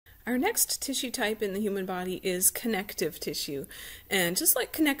Our next tissue type in the human body is connective tissue. And just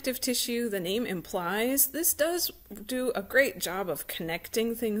like connective tissue, the name implies, this does do a great job of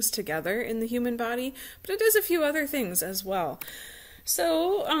connecting things together in the human body, but it does a few other things as well.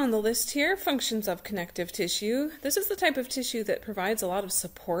 So on the list here, functions of connective tissue. This is the type of tissue that provides a lot of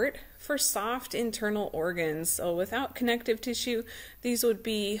support for soft internal organs. So without connective tissue, these would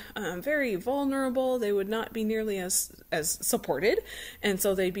be very vulnerable. They would not be nearly as supported, and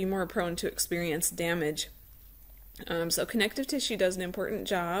so they'd be more prone to experience damage. So connective tissue does an important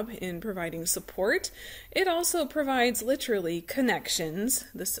job in providing support. It also provides literally connections.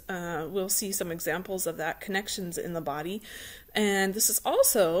 We'll see some examples of that, connections in the body. And this is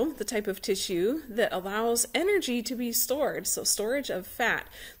also the type of tissue that allows energy to be stored, so storage of fat.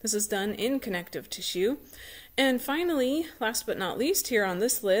 This is done in connective tissue. And finally, last but not least here on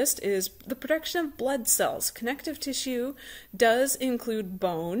this list is the production of blood cells. Connective tissue does include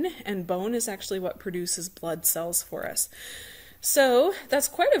bone, and bone is actually what produces blood cells for us. So that's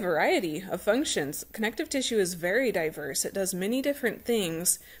quite a variety of functions. Connective tissue is very diverse. It does many different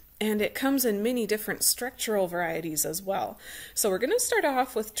things, and it comes in many different structural varieties as well. So we're going to start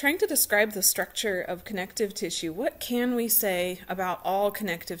off with trying to describe the structure of connective tissue. What can we say about all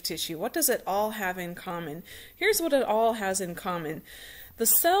connective tissue? What does it all have in common? Here's what it all has in common. The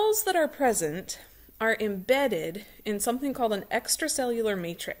cells that are present are embedded in something called an extracellular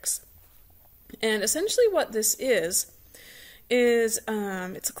matrix. And essentially what this is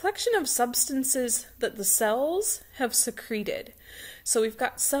it's a collection of substances that the cells have secreted. So we've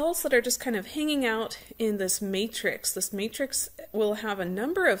got cells that are just kind of hanging out in this matrix. This matrix will have a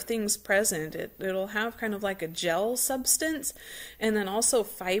number of things present. It'll have kind of like a gel substance, and then also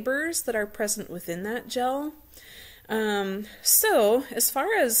fibers that are present within that gel. So as far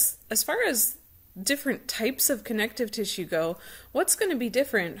as different types of connective tissue go, what's going to be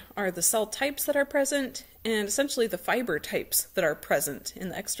different are the cell types that are present and essentially the fiber types that are present in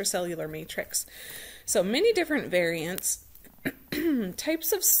the extracellular matrix. So many different variants.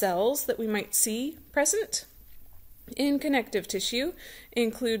 Types of cells that we might see present in connective tissue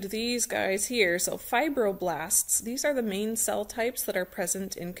include these guys here. So fibroblasts, these are the main cell types that are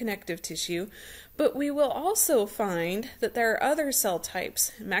present in connective tissue, but we will also find that there are other cell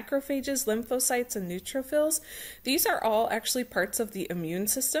types, macrophages, lymphocytes, and neutrophils. These are all actually parts of the immune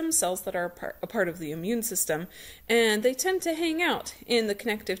system, cells that are a part of the immune system, and they tend to hang out in the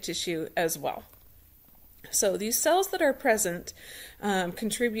connective tissue as well. So these cells that are present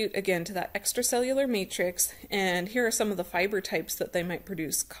contribute again to that extracellular matrix, and here are some of the fiber types that they might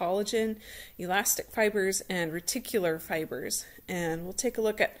produce: collagen, elastic fibers, and reticular fibers. And we'll take a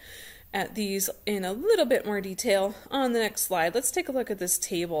look at these in a little bit more detail on the next slide. Let's take a look at this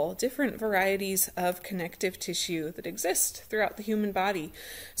table, different varieties of connective tissue that exist throughout the human body.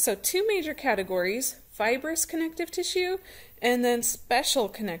 So two major categories: fibrous connective tissue and then special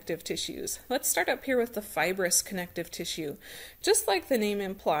connective tissues. Let's start up here with the fibrous connective tissue. Just like the name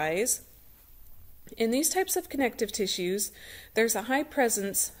implies, in these types of connective tissues, there's a high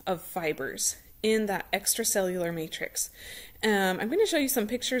presence of fibers in that extracellular matrix. I'm going to show you some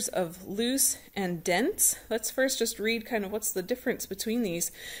pictures of loose and dense. Let's first just read kind of what's the difference between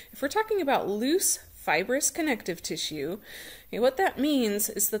these. If we're talking about loose fibrous connective tissue, what that means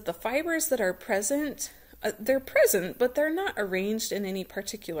is that the fibers that are present, they're present, but they're not arranged in any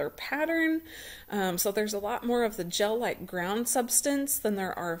particular pattern. So there's a lot more of the gel-like ground substance than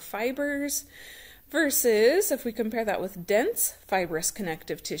there are fibers. Versus, if we compare that with dense fibrous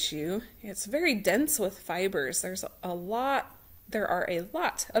connective tissue, it's very dense with fibers. There are a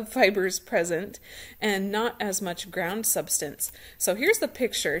lot of fibers present and not as much ground substance. So here's the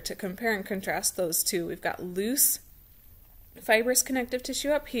picture to compare and contrast those two. We've got loose fibrous connective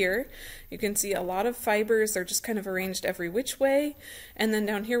tissue up here. You can see a lot of fibers are just kind of arranged every which way. And then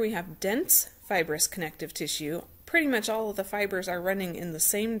down here we have dense fibrous connective tissue. Pretty much all of the fibers are running in the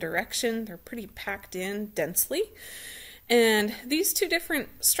same direction. They're pretty packed in densely. And these two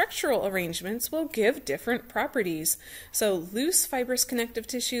different structural arrangements will give different properties. So loose fibrous connective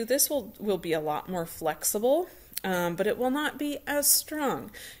tissue, this will be a lot more flexible, but it will not be as strong.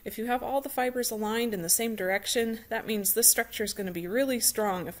 If you have all the fibers aligned in the same direction, that means this structure is going to be really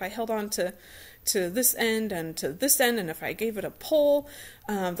strong. If I held on to this end and to this end, and if I gave it a pull,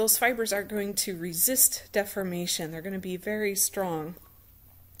 those fibers are going to resist deformation. They're going to be very strong.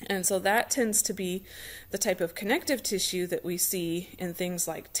 And so that tends to be the type of connective tissue that we see in things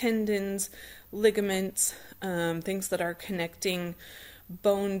like tendons, ligaments, things that are connecting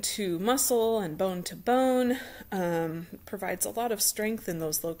bone to muscle and bone to bone, provides a lot of strength in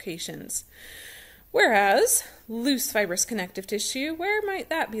those locations. Whereas loose fibrous connective tissue, where might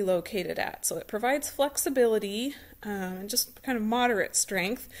that be located at? So it provides flexibility and just kind of moderate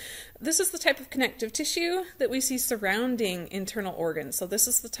strength. This is the type of connective tissue that we see surrounding internal organs. So this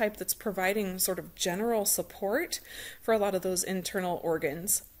is the type that's providing sort of general support for a lot of those internal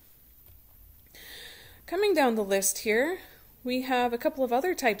organs. Coming down the list here, we have a couple of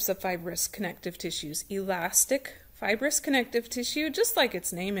other types of fibrous connective tissues. Elastic fibrous connective tissue, just like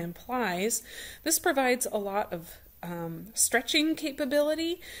its name implies, this provides a lot of stretching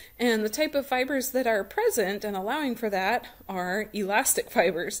capability, and the type of fibers that are present and allowing for that are elastic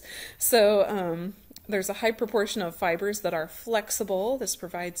fibers. So there's a high proportion of fibers that are flexible. This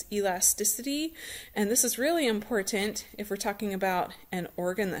provides elasticity, and this is really important if we're talking about an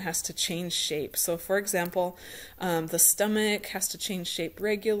organ that has to change shape. So for example, the stomach has to change shape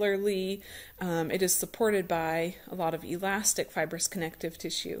regularly. It is supported by a lot of elastic fibrous connective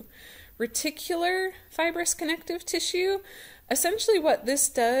tissue. Reticular fibrous connective tissue, essentially what this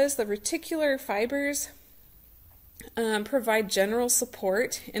does, the reticular fibers provide general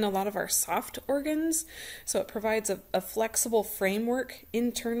support in a lot of our soft organs. So it provides a flexible framework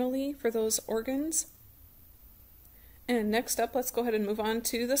internally for those organs. And next up, let's go ahead and move on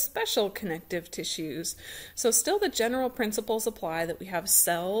to the special connective tissues. So still the general principles apply, that we have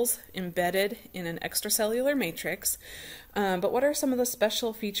cells embedded in an extracellular matrix. But what are some of the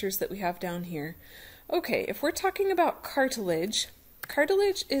special features that we have down here? Okay, if we're talking about cartilage,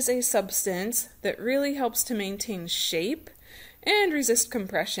 cartilage is a substance that really helps to maintain shape and resist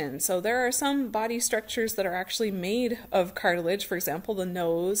compression. So there are some body structures that are actually made of cartilage. For example, the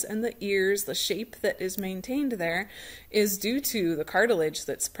nose and the ears, the shape that is maintained there is due to the cartilage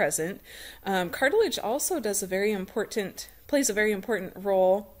that's present. Cartilage also plays a very important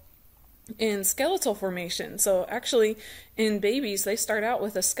role in skeletal formation. So actually in babies, they start out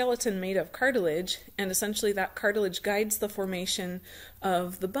with a skeleton made of cartilage, and essentially that cartilage guides the formation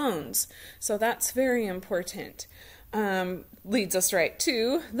of the bones. So that's very important. Leads us right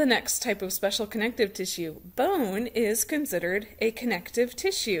to the next type of special connective tissue. Bone is considered a connective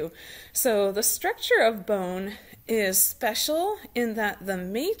tissue. So the structure of bone is special in that the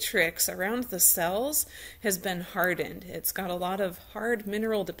matrix around the cells has been hardened. It's got a lot of hard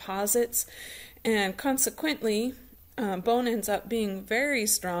mineral deposits, and consequently bone ends up being very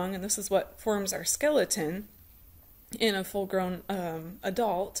strong, and this is what forms our skeleton in a full-grown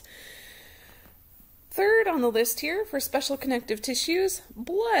adult. Third on the list here for special connective tissues,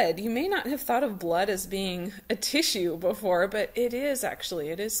 blood. You may not have thought of blood as being a tissue before, but it is actually.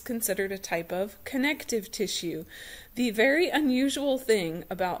 It is considered a type of connective tissue. The very unusual thing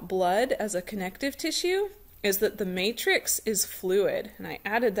about blood as a connective tissue is that the matrix is fluid, and I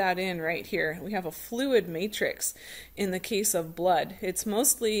added that in right here. We have a fluid matrix in the case of blood. It's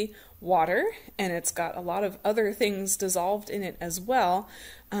mostly water, and it's got a lot of other things dissolved in it as well,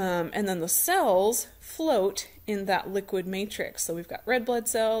 and then the cells float in that liquid matrix. So we've got red blood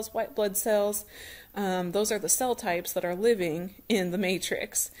cells, white blood cells. Those are the cell types that are living in the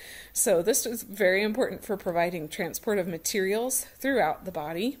matrix. So this is very important for providing transport of materials throughout the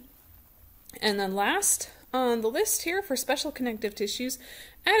body. And then last on the list here for special connective tissues,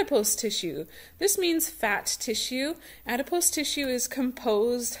 adipose tissue. This means fat tissue. Adipose tissue is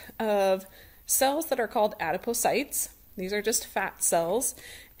composed of cells that are called adipocytes. These are just fat cells,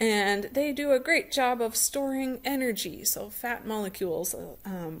 and they do a great job of storing energy. So fat molecules,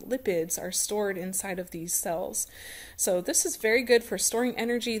 lipids, are stored inside of these cells. So this is very good for storing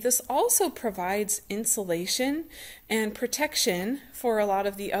energy. This also provides insulation and protection for a lot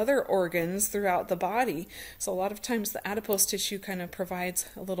of the other organs throughout the body. So a lot of times the adipose tissue kind of provides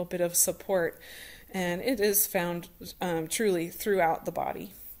a little bit of support, and it is found truly throughout the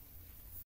body.